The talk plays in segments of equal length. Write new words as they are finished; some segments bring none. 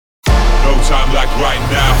time like right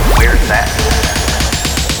now. Where's that?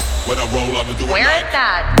 When I roll, I'ma do it. Where like is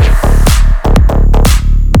that?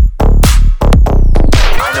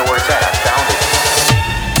 I know where it's at. I found it.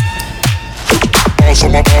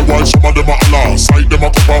 Some of my white, some of them are Allah. Side them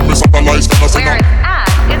up about me satellites. Where it's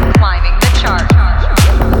at is climbing the chart.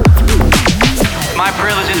 It's my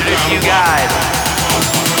privilege to introduce you guys.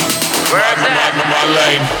 Where it's at? my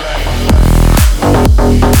lane.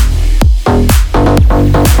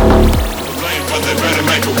 Lane, but they better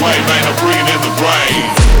make a way, man. I'm bringing in the rain.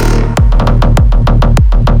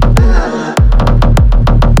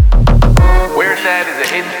 Where it's at is a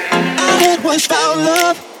hit. It was found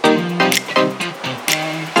love.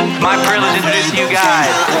 It's my privilege to introduce you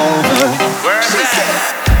guys. Where it's at?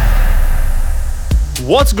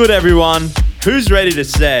 What's good, everyone? Who's ready to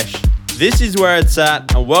sesh? This is Where It's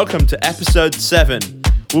At, and welcome to episode 7.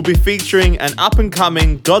 We'll be featuring an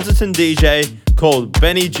up-and-coming Godserton DJ called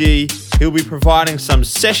Benny G. He'll be providing some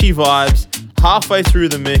seshy vibes halfway through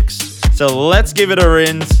the mix. So let's give it a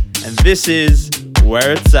rinse, and this is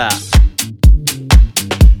Where It's At.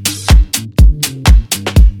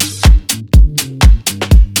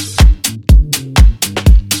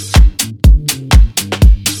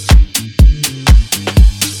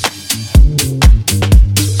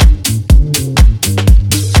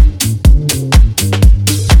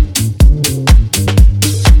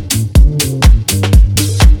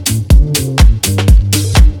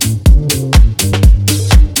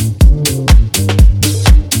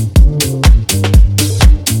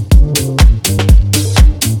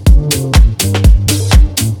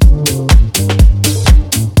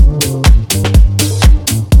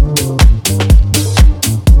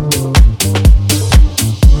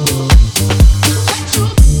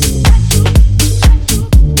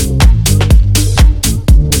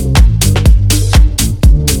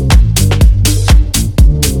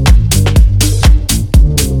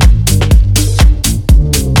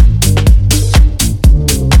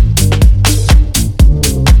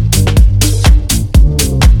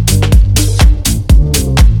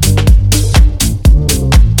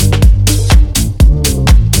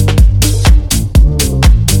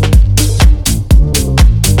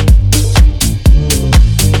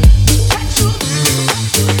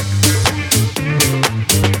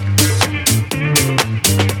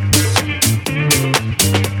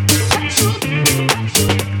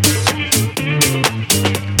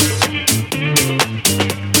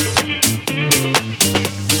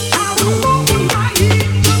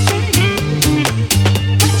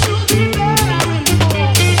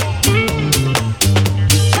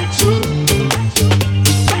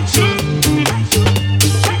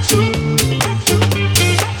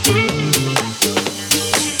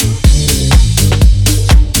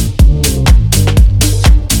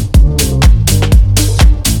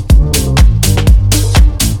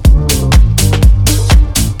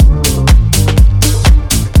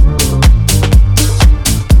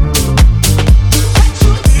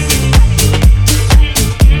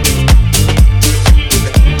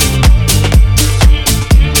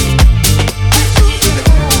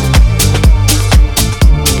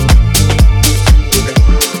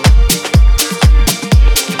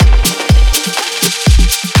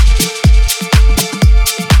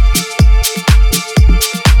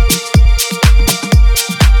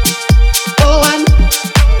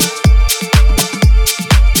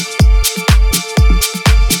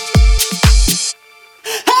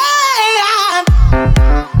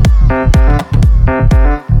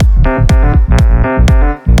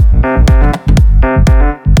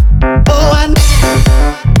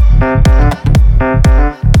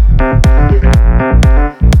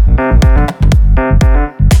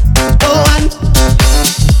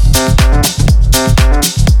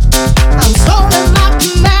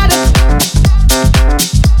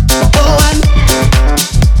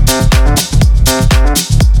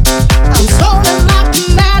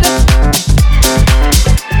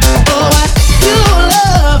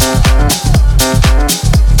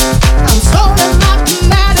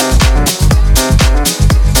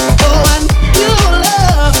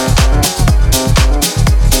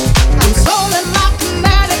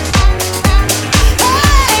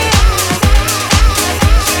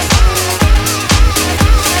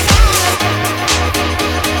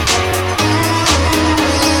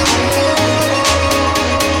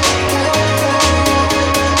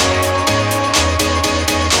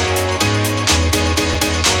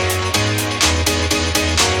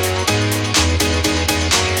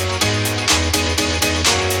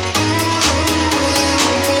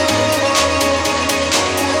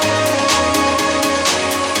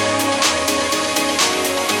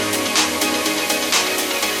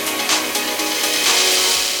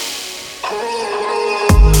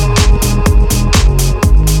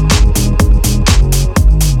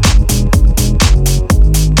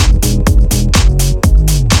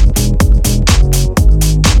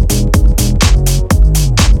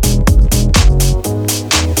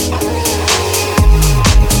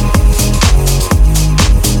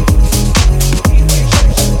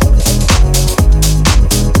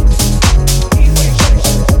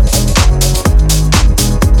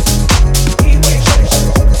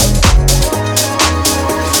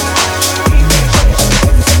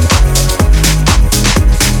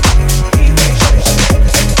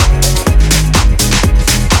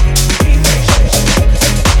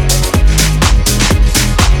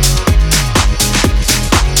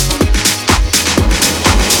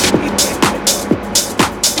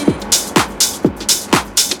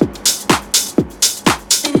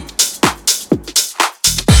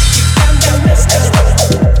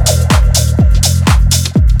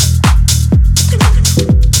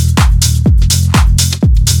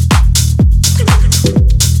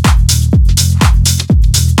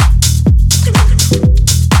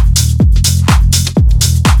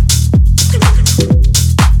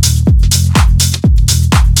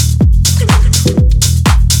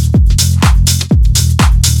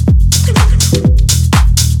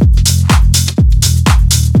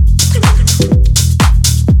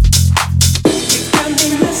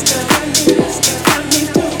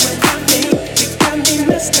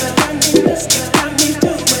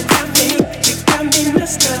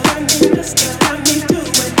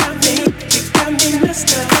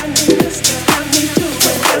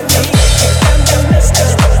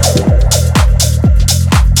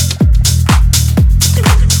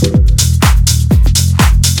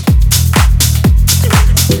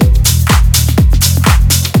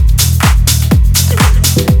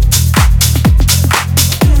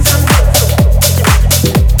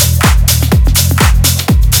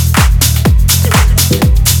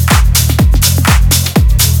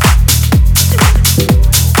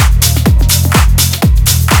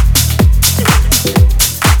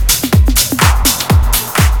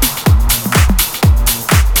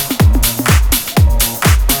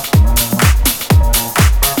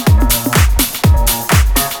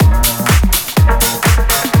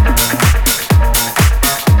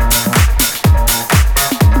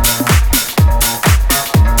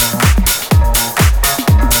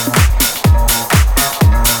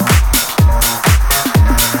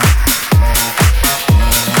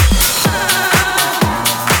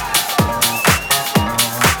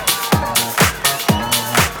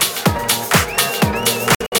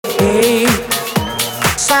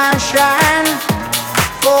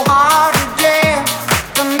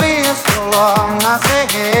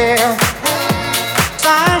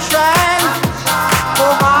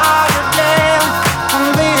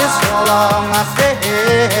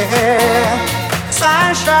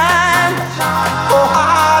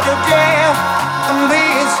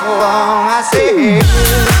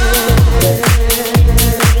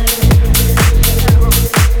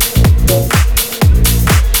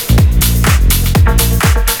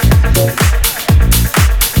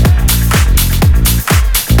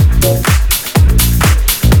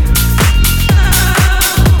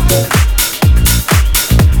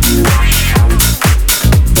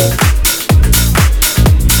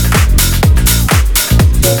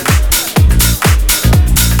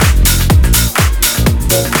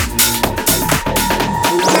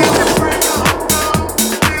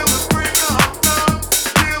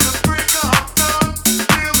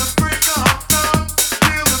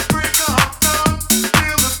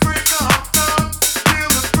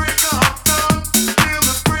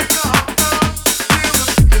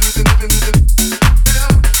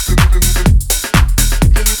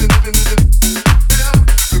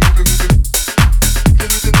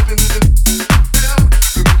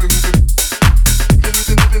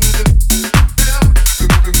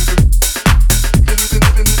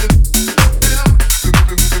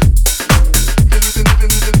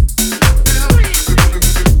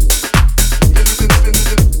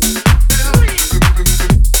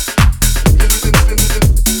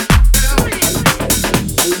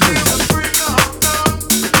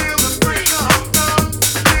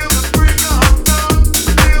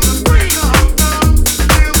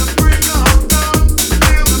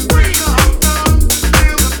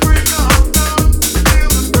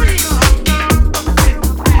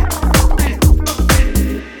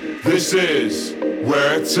 This is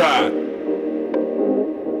where it's at.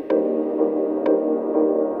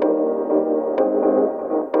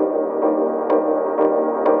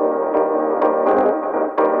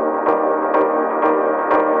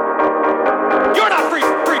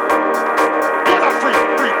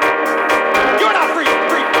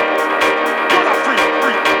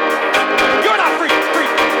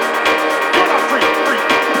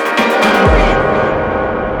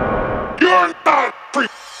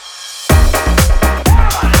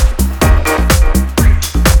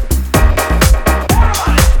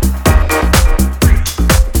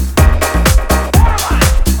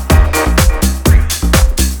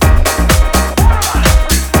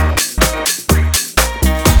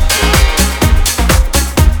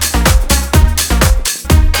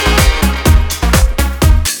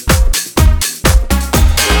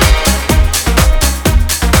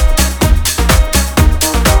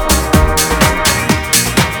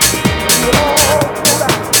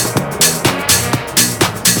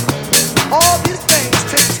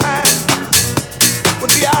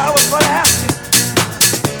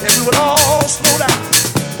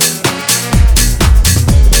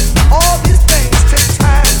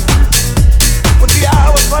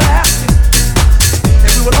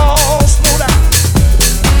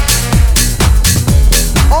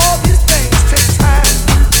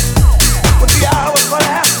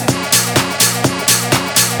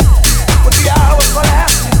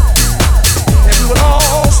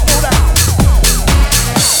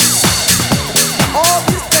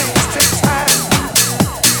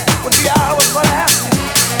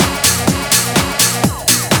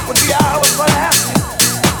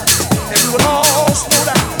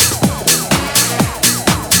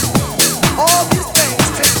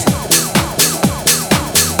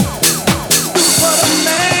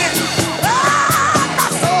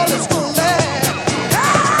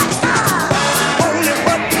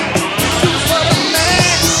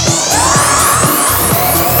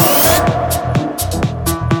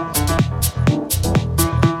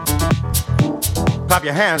 Clap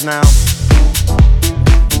your hands now.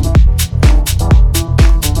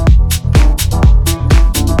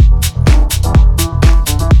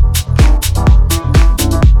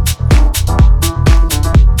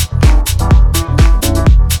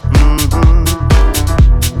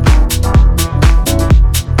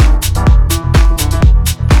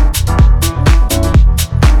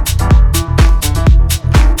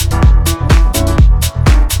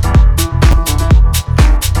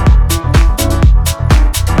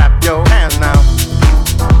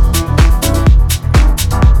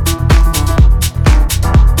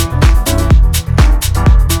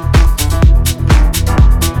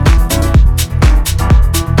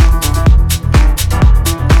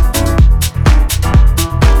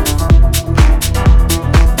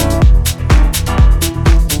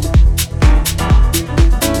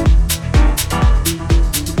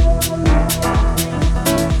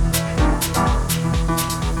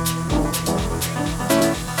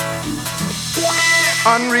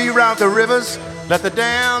 Unreroute the rivers, let the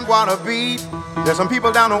damned water beat. There's some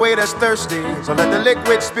people down the way that's thirsty, so let the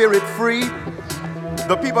liquid spirit free.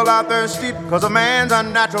 The people are thirsty because of man's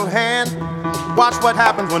unnatural hand. Watch what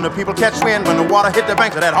happens when the people catch wind, when the water hit the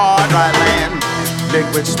banks of that hard, dry land.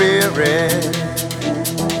 Liquid spirit,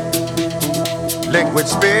 liquid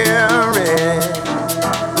spirit,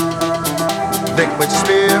 liquid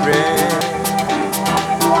spirit,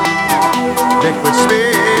 liquid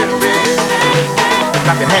spirit.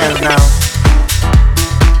 Clap your hands now.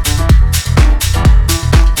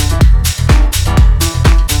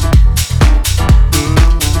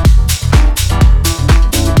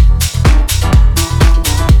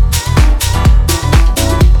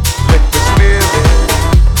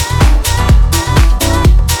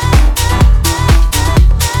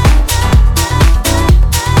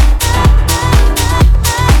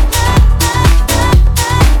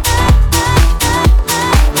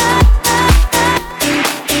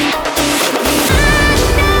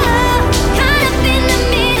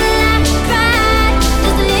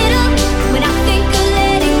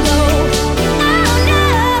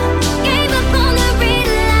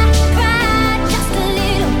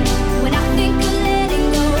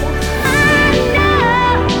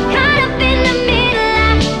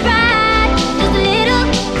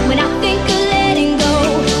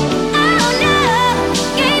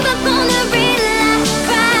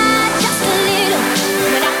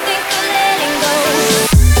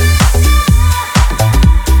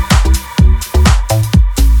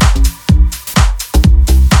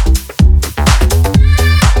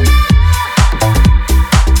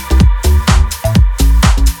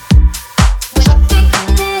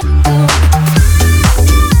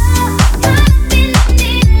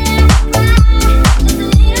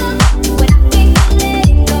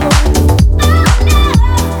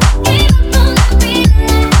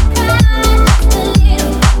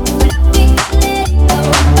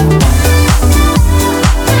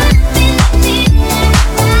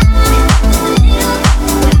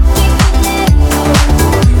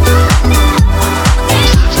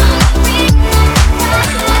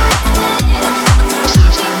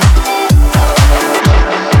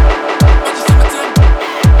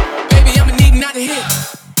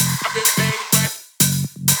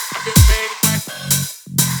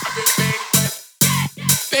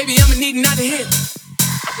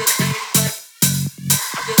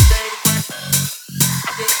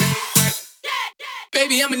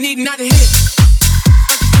 Baby, I'ma need another hit.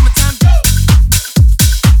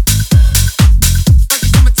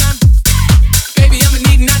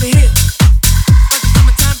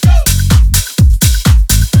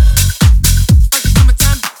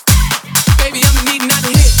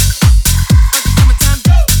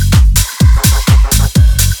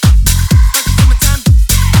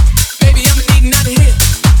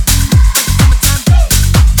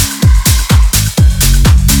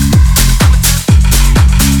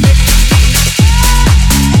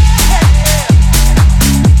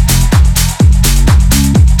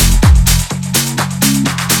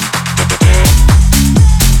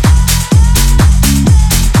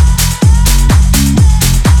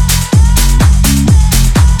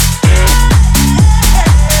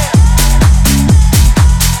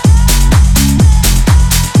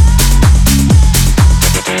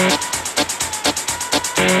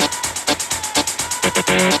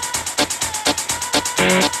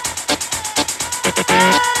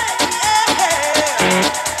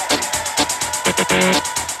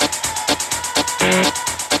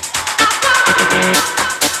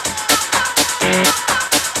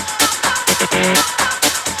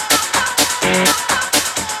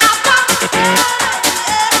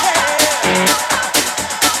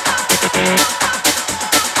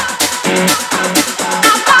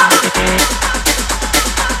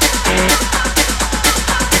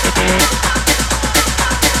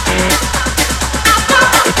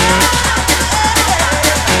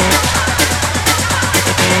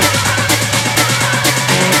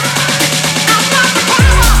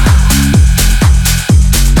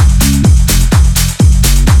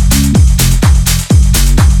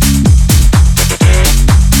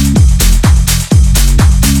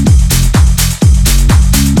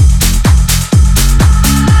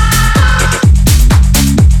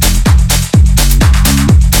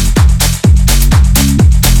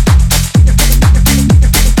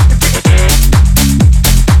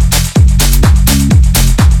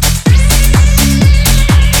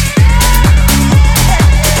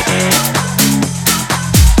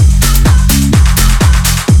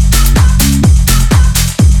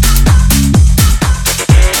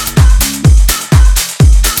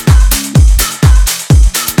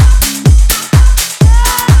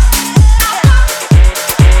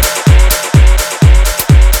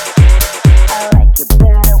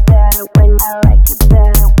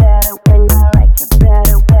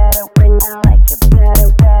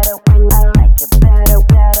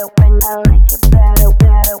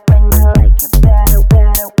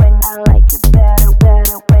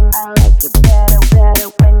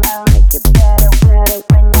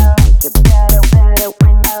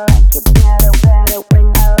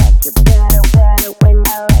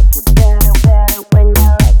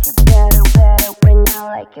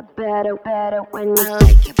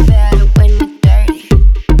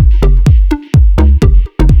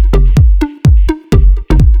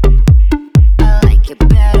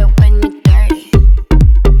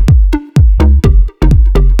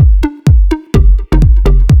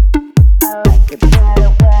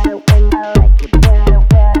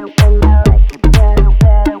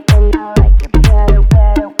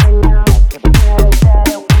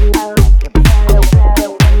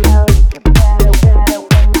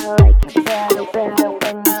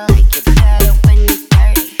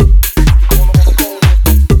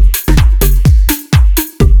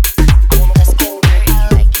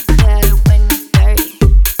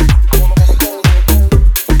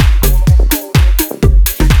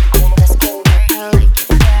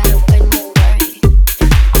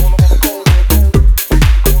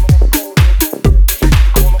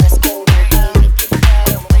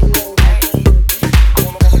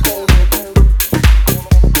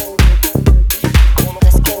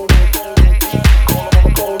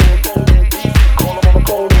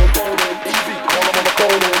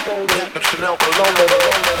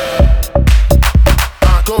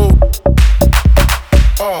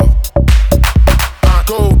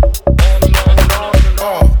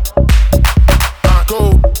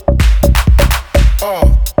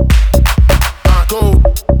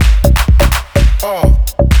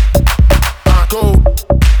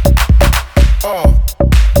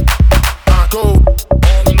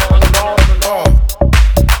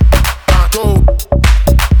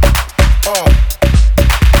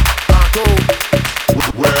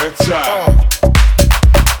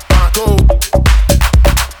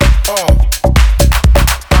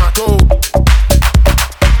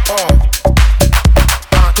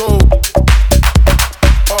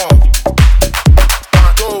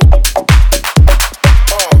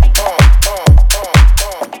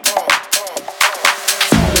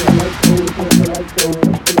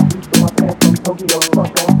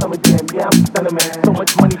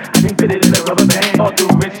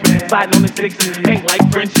 six, ain't like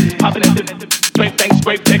Prince. Popping at the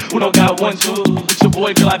scrape deck, who don't got 1, 2. With your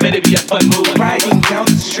boy, girl, I bet it be a fun move. Riding down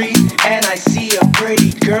the street, and I see a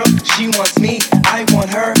pretty girl. She wants me, I want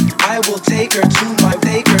her. I will take her to my,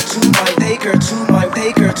 take her to my, take her to my,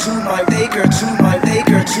 take her to my, take her to my, take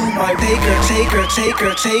her to my, take her, take her, take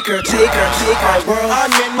her, take her, take her, take my world.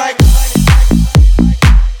 I'm in my.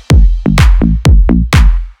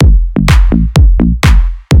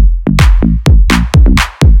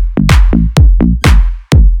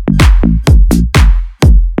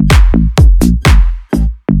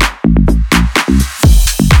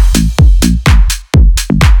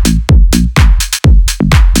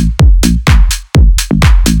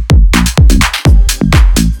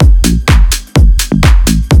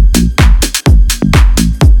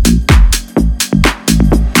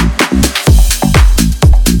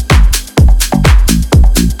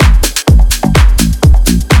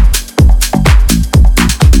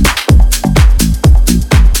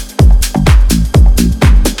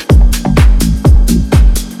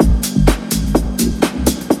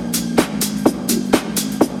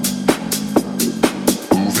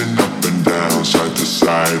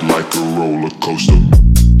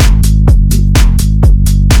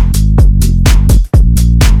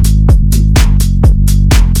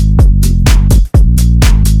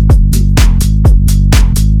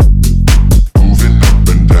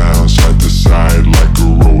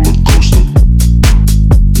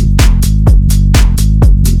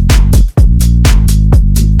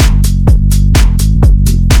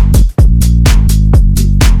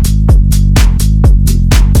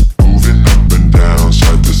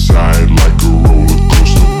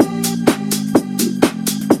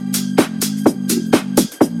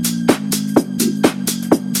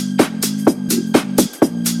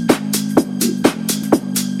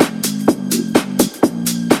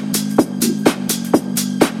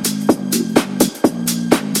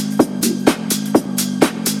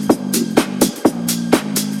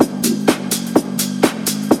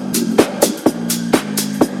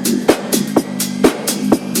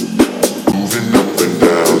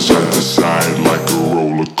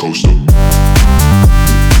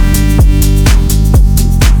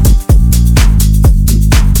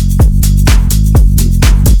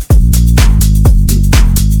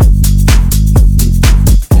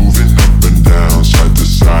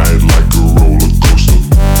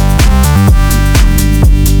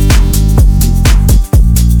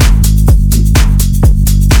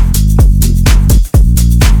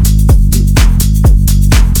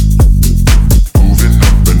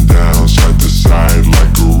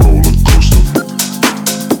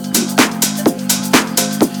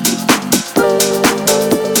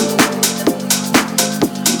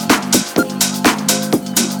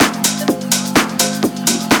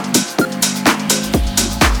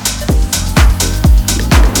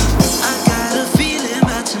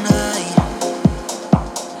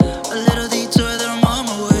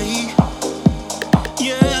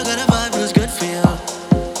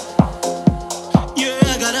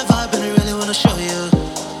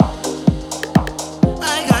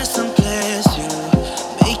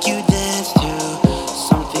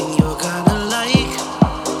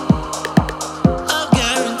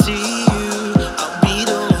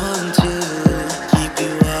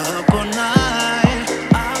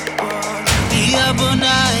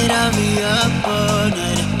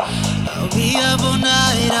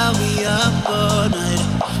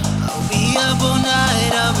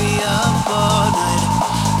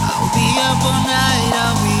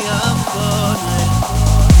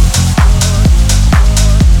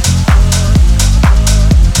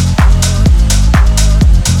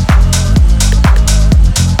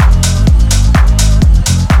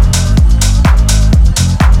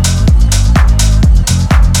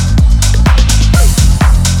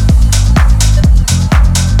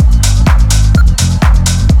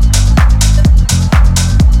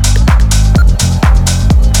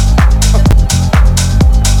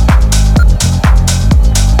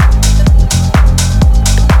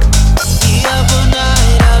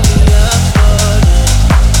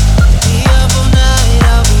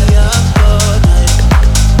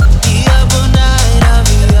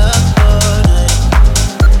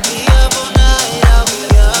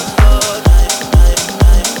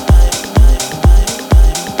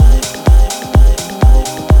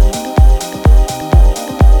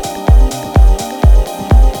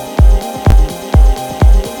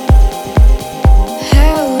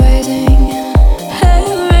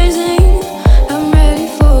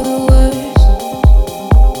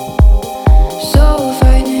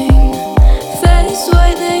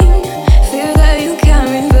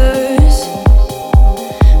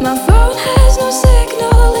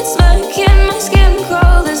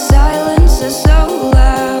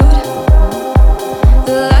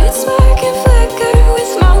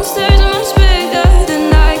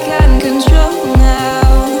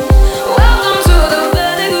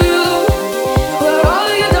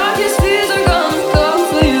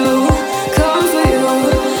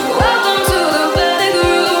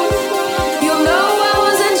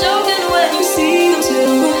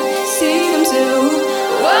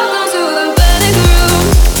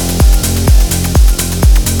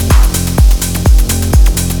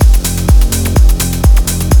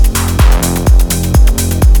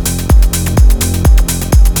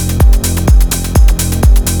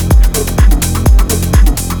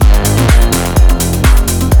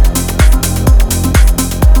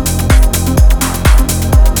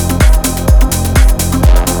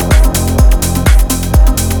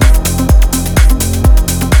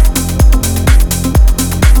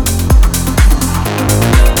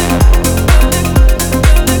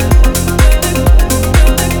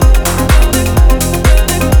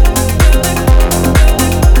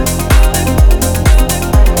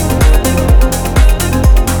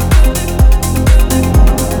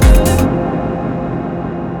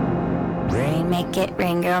 make it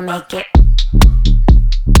rain, girl, make it.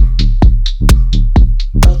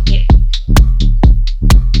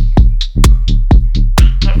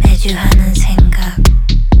 매주 하는 생각.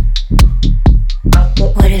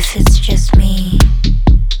 What if it's just me?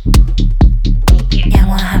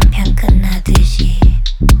 영화 한 편 끝나듯이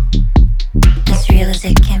as real as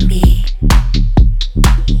it can be.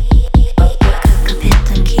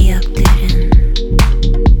 급급했던 기억들은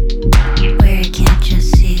where I can't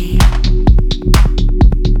just see.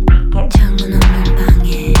 창문 없는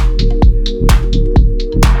방에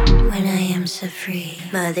when I am so free.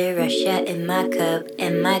 Mother Russia in my cup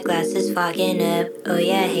and my glass is fogging up. Oh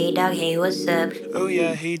yeah, hey dog, hey what's up? Oh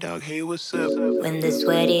yeah, hey dog, hey what's up? When the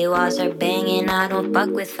sweaty walls are banging, I don't fuck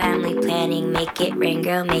with family planning. Make it rain,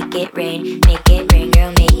 girl, make it rain. Make it rain,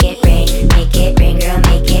 girl, make it rain. Make it rain, girl,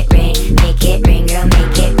 make it rain. Make it rain, girl,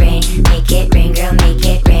 make it rain. Make it rain, girl, make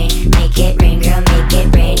it rain. Make it rain, girl, make it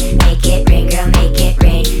rain. Make it rain, girl, make it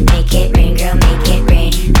rain. Make it rain, girl, make it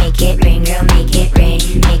rain. Make it rain, girl, make it rain.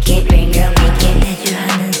 Make it rain, girl, make it. 매주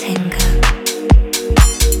하는 생각.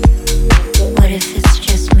 What if it's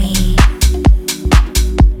just me?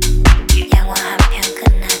 영화 한 편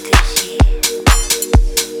끝나듯이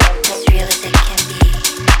as real as it can be.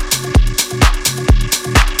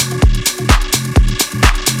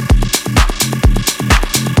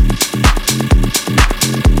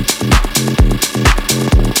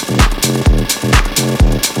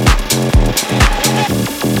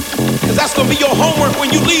 Cause that's gonna be your homework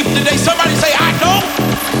when you leave today. Somebody say, I don't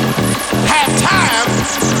have time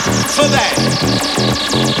for that.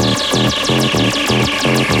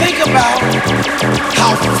 Think about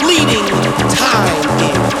how fleeting time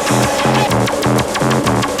is.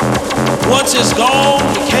 Once it's gone,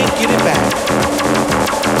 you can't get it back.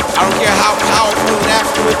 I don't care how powerful and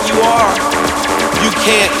affluent you are, you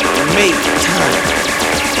can't make time.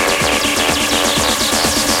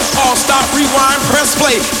 All stop, rewind, press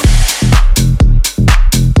play.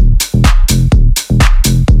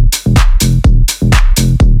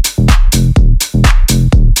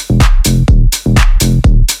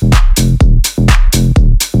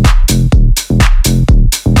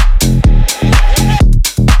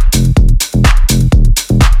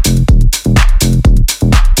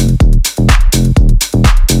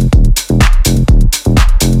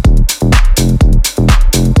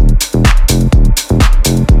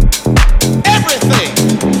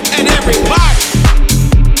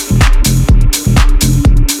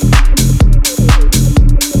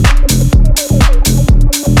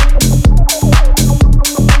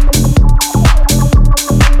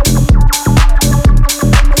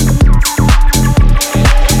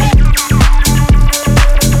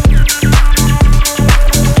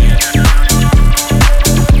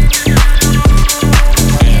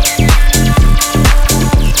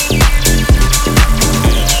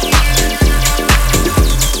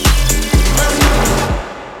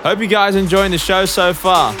 Hope you guys are enjoying the show so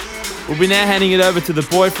far. We'll be now handing it over to the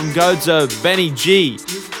boy from Gozo, Benny G.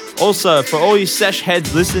 Also, for all you sesh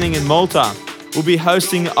heads listening in Malta, we'll be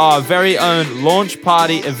hosting our very own launch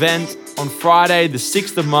party event on Friday, the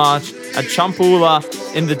 6th of March at Champula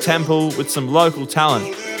in the temple with some local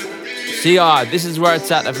talent. CI, this is where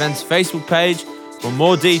it's at events Facebook page for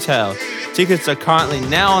more detail. Tickets are currently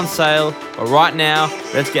now on sale, but right now,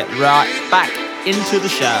 let's get right back into the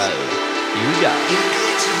show. Here we go.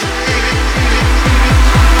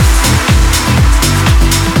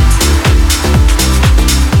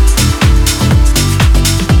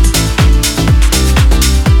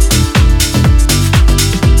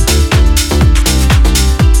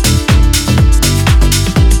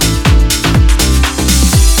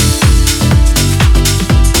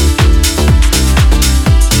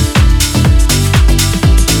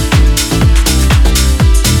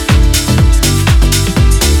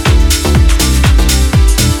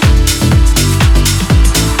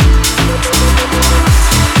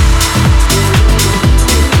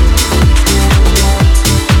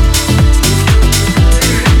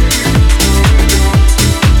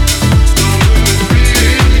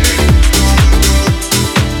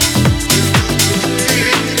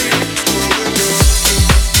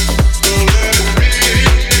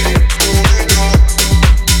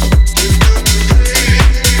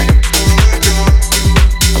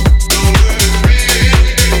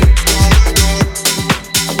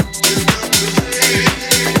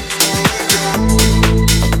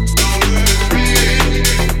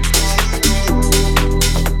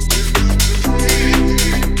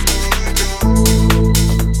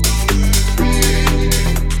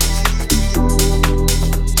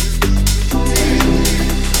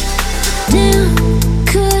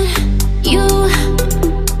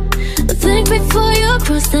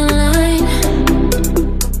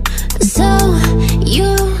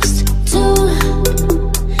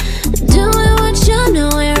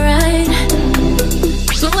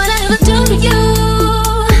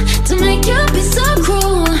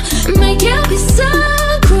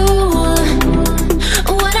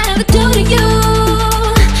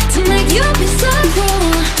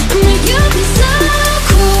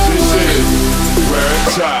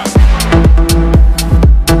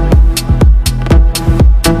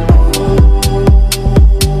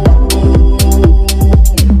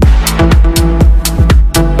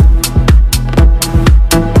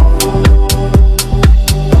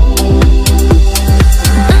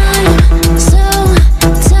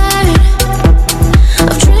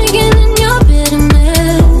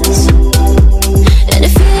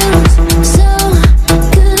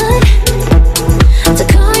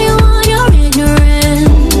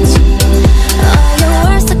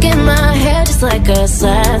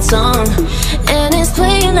 sad song, and it's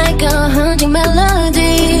playing like a haunting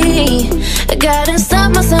melody. I gotta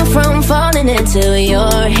stop myself from falling into your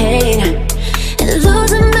hate and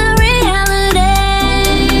losing my reality.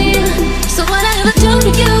 So what I ever do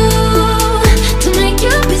to you to make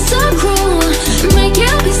you be so cruel, make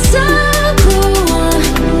you be so cruel?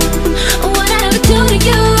 What I ever do to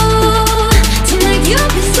you to make you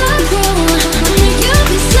be so cruel, make you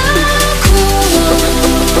be so cruel?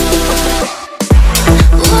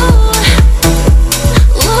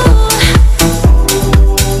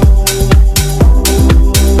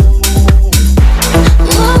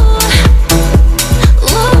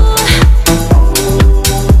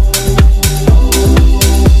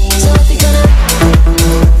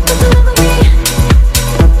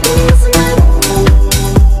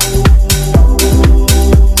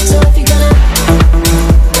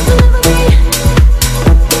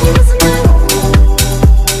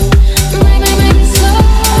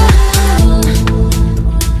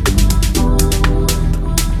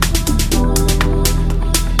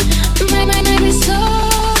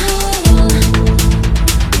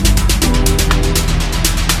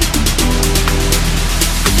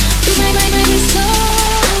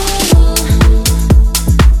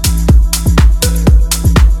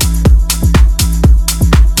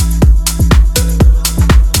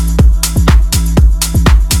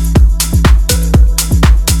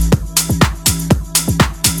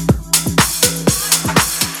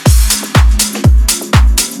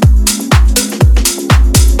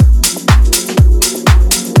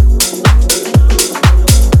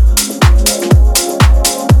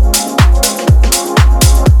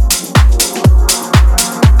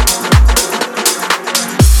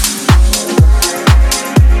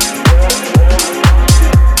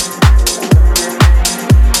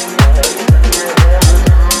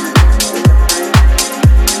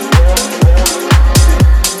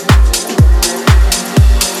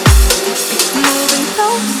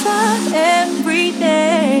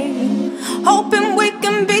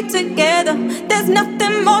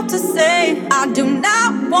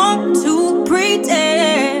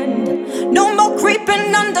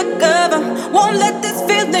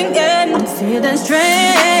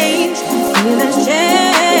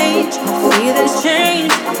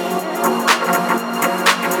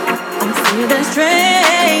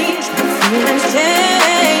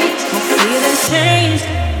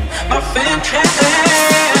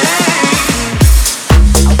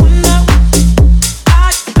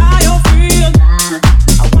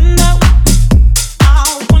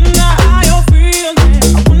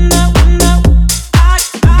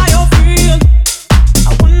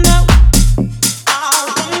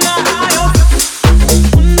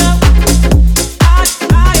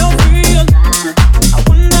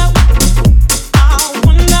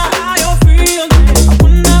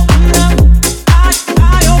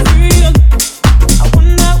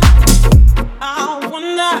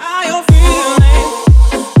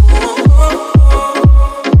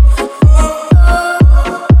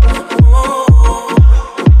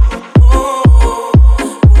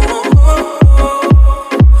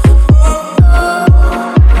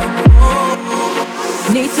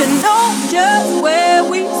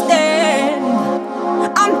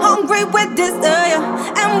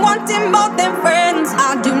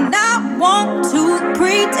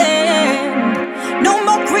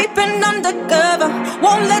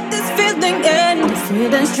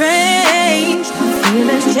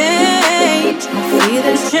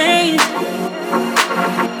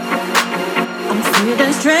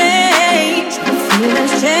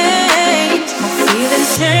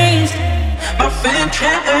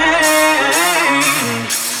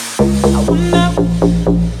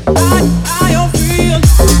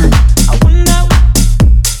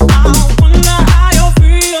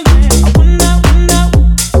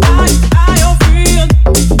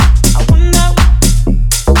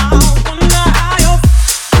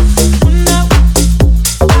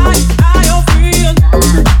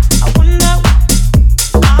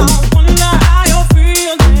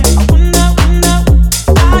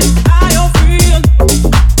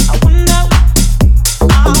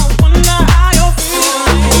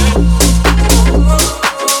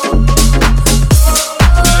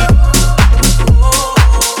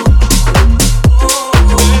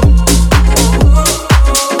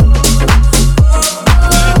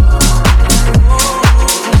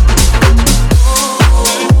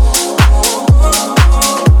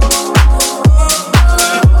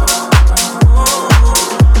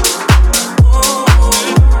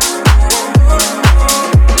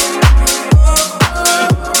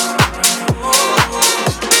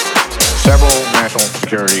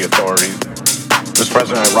 Mr.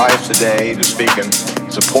 President, I rise today to speak in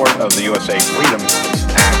support of the USA Freedom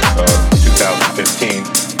Act of 2015,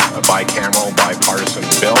 a bicameral, bipartisan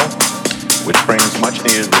bill, which brings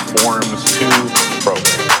much-needed reforms to the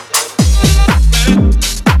program.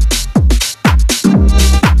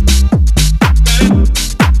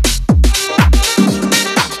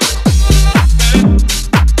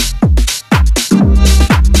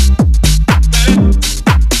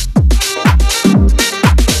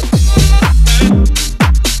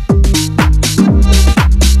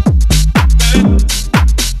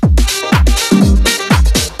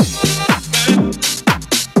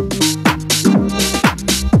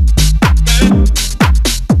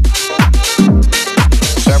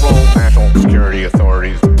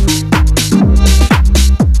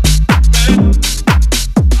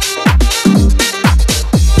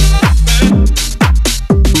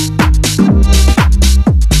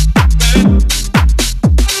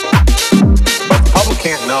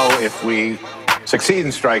 Succeed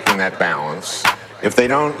in striking that balance if they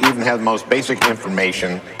don't even have the most basic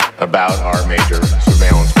information about our major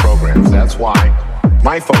surveillance programs. That's why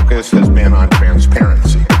my focus has been on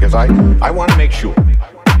transparency, because I want to make sure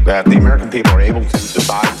that the American people are able to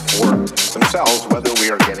decide for themselves whether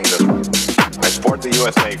we are getting this right. I support the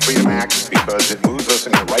USA Freedom Act because it moves us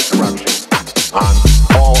in the right direction on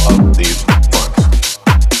all of these fronts.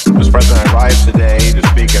 Mr. President, I rise today to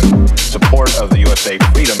speak in support of the USA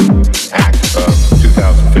Freedom Act of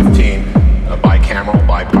 2015, a bicameral,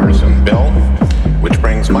 bipartisan bill, which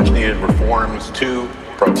brings much-needed reforms to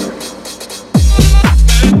the program.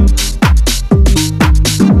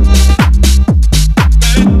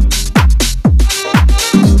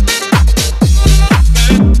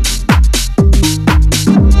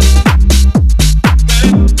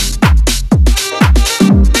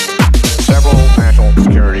 Several national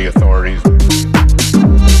security authorities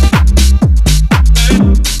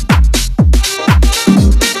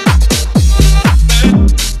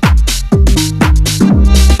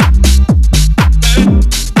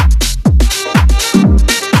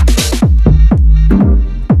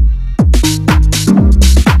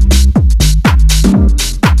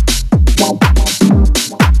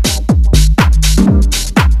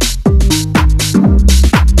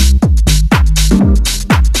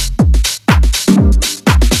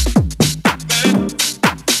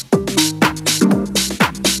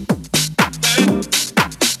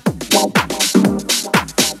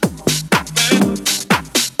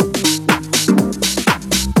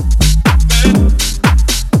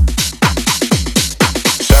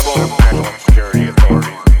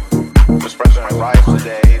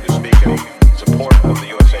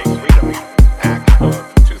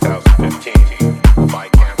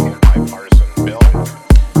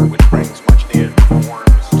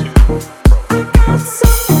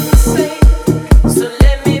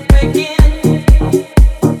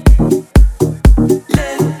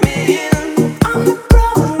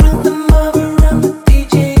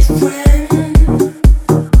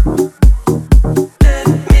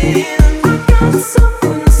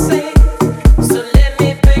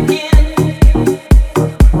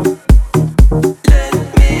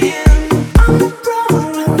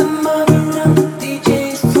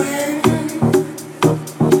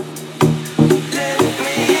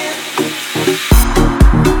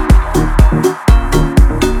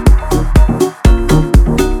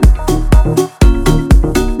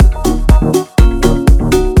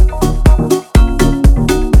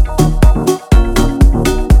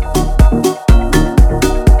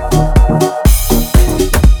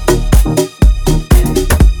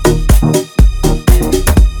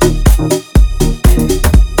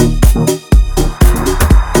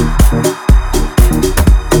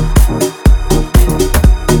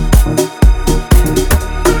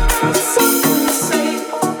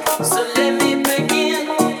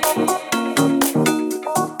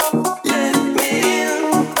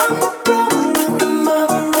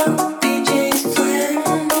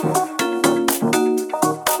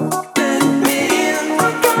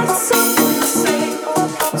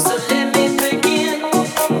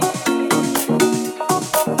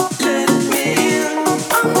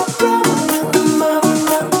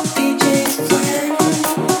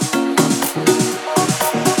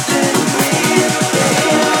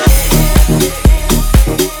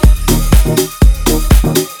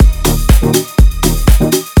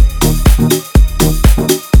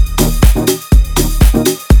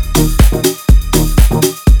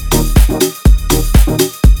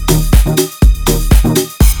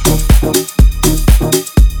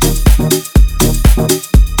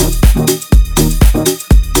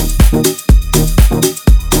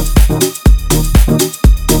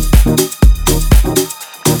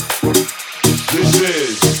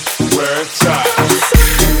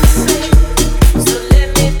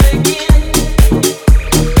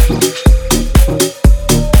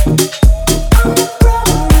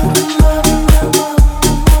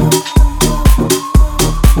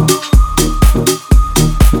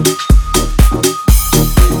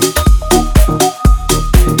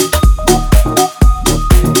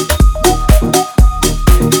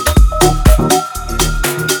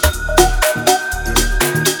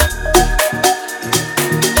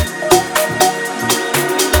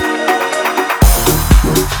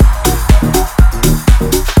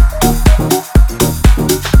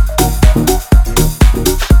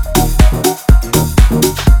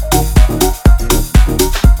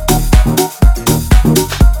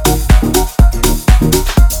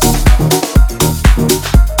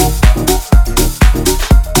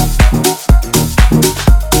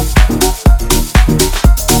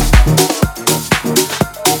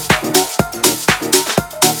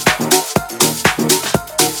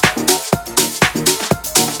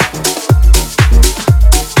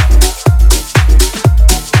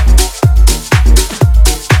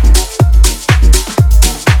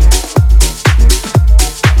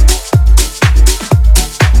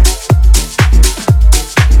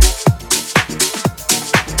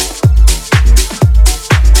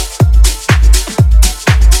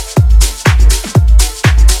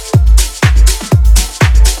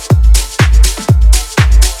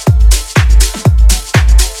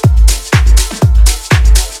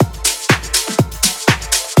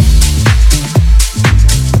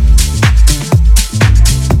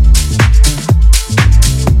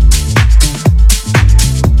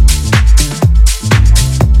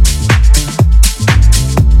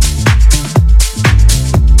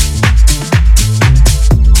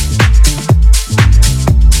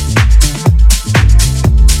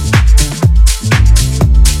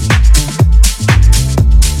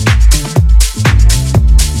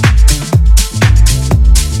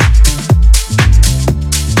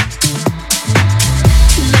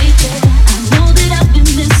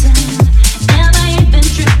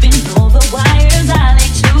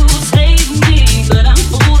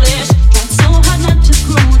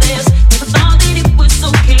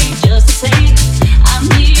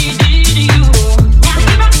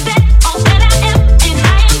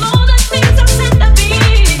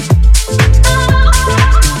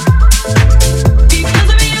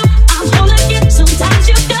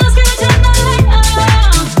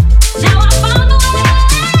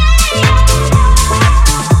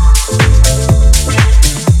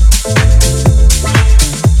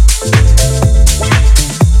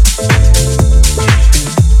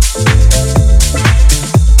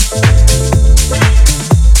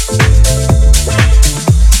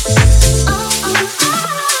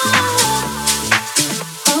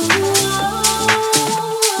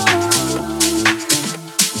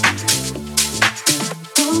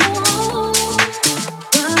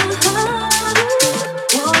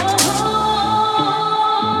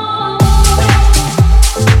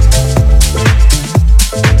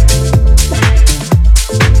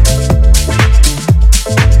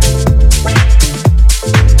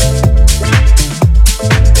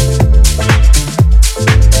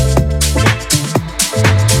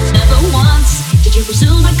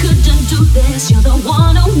Presume I couldn't do this. You're the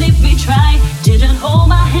one who made me try. Didn't hold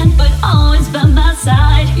my hand, but always by my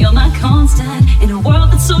side. You're my constant in a world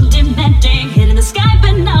that's so demanding. Hitting the sky,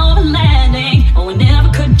 but now I'm landing. Oh, I never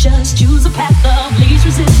could just choose a path of least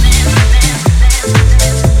resistance.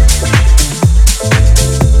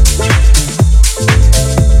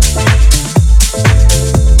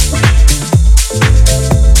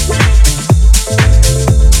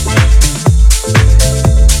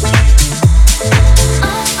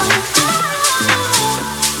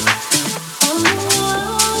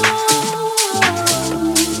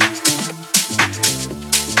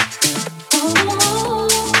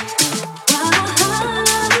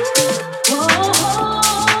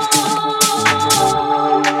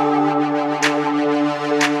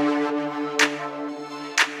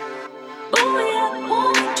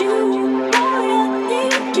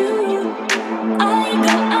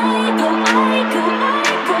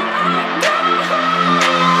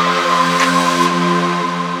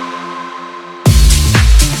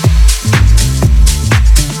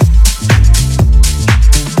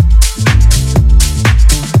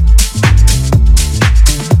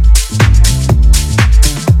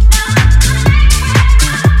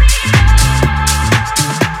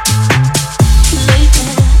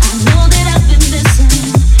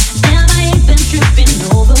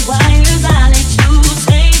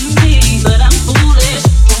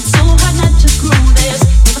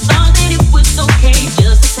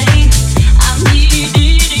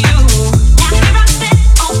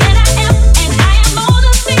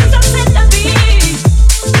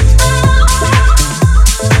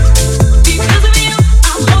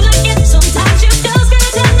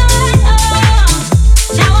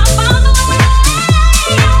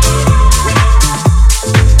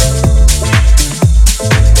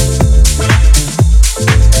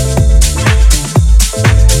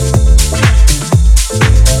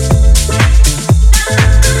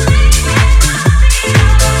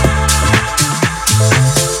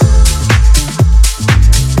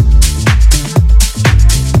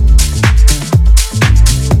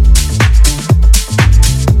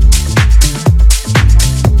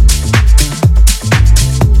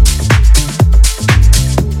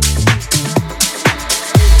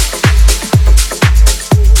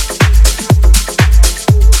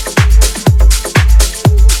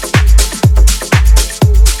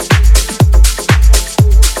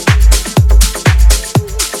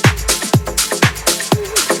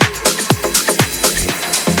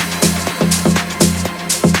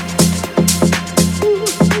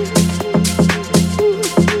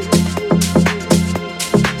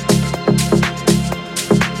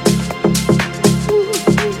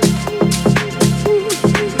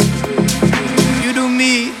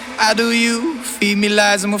 I do you. Feed me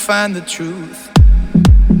lies and we'll find the truth.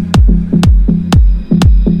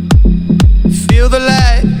 Feel the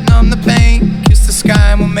light, numb the pain. Kiss the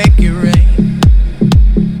sky and we'll make it rain.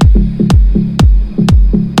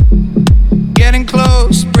 Getting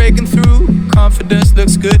close, breaking through. Confidence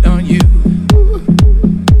looks good on you.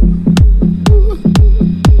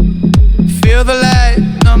 Feel the light,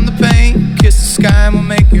 numb the pain. Kiss the sky and we'll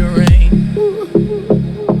make it rain.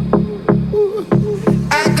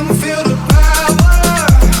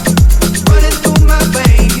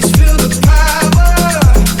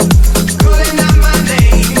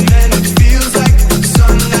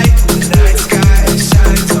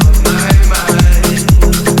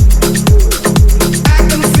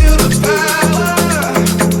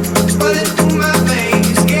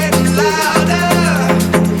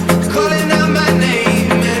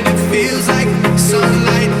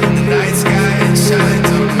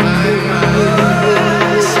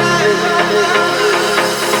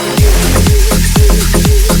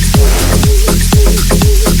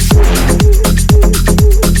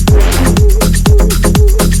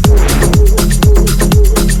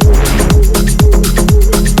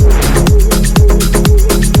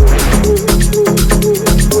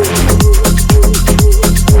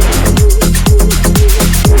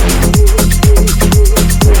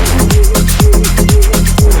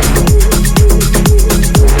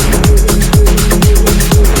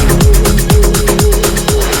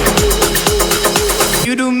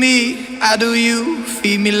 I do you.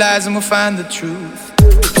 Feed me lies and we'll find the truth.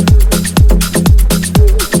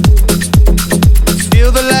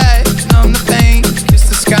 Feel the light, numb the pain. Kiss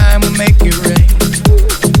the sky and we'll make it rain.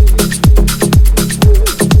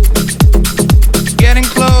 Getting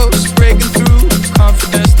close, breaking through.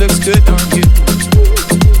 Confidence looks good on you.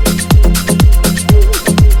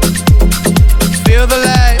 Feel the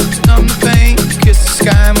light, numb the pain. Kiss the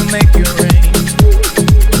sky and we'll make it rain.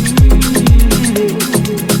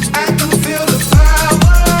 I can feel the fire.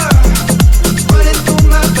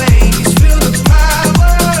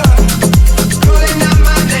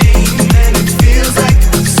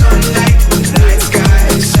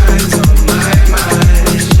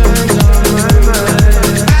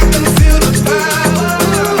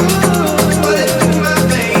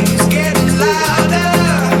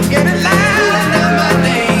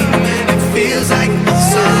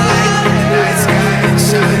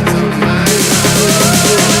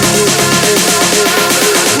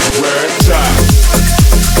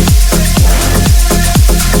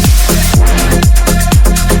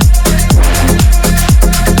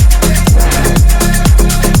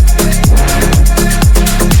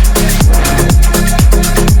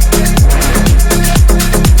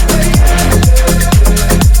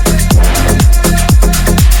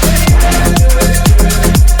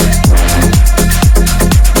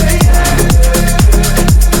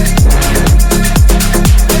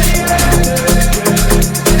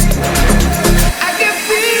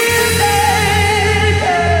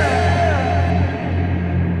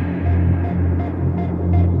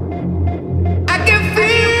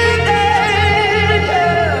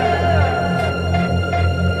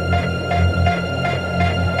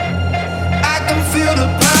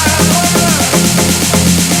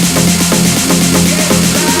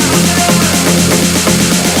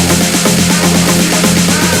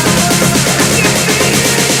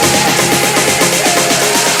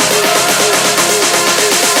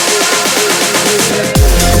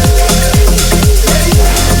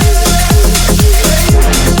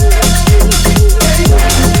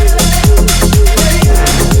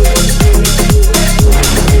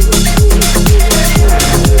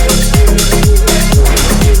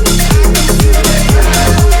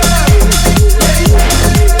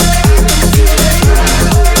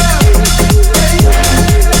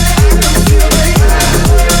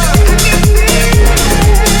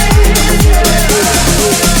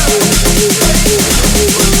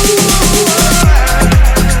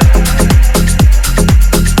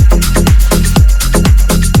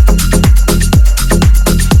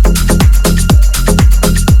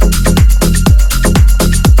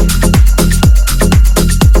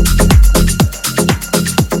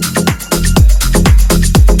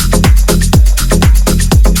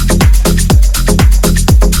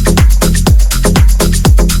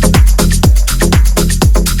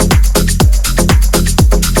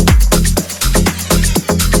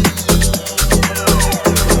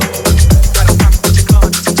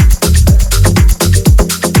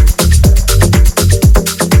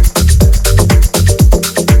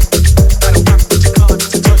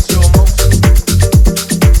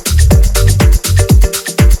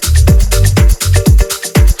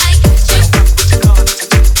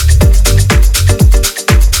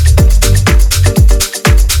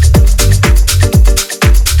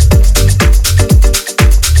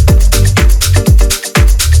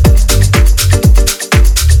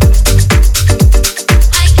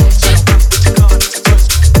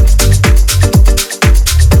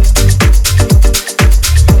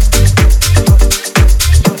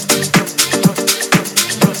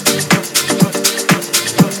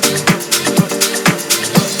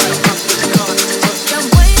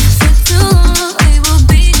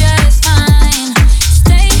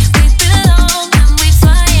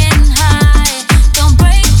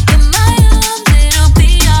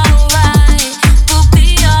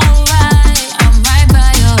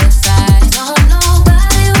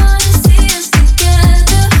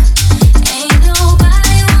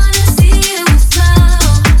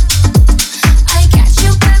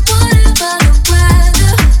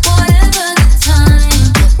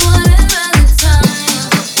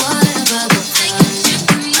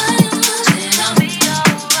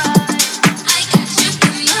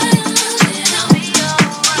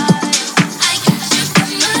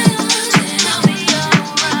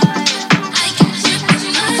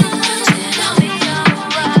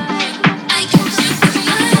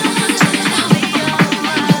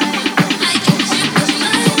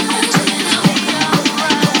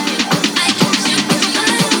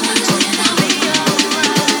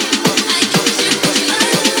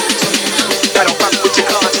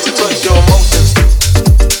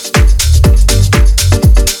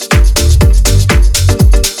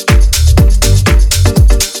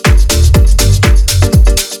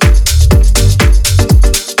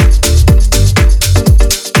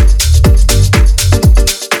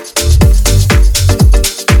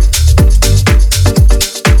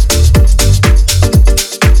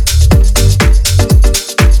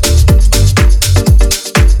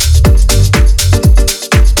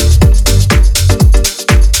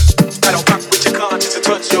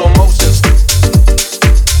 touch your